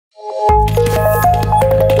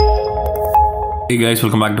Hey guys,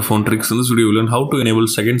 welcome back to Phone Tricks. In this video, we'll learn how to enable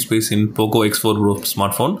second space in Poco X4 Pro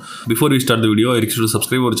smartphone. Before we start the video, I request you to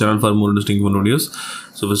subscribe our channel for more interesting phone videos.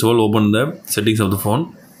 So first of all, open the settings of the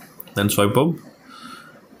phone, then swipe up,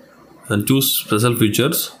 then choose special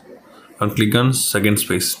features and click on second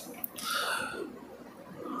space.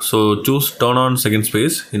 So choose turn on second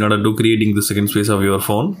space in order to creating the second space of your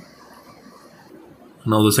phone.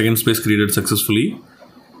 Now the second space created successfully.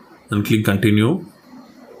 Then click continue.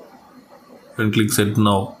 And click set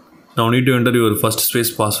now. Now need to enter your first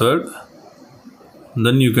space password.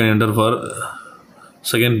 Then you can enter for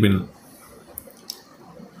second pin.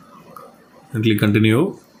 And click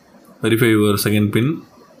continue. Verify your second pin.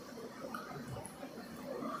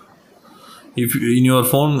 If in your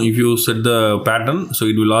phone, if you set the pattern, so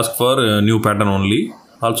it will ask for a new pattern only.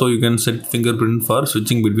 Also, you can set fingerprint for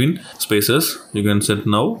switching between spaces. You can set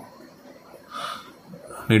now.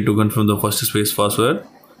 Need to confirm the first space password.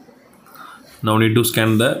 Now need to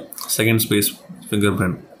scan the second space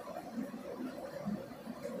fingerprint.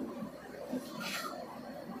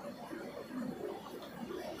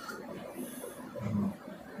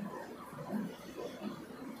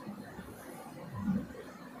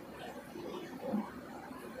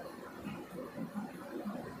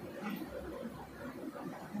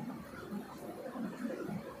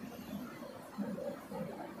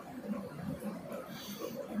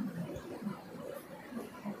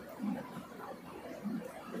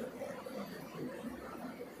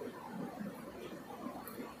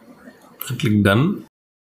 Click done.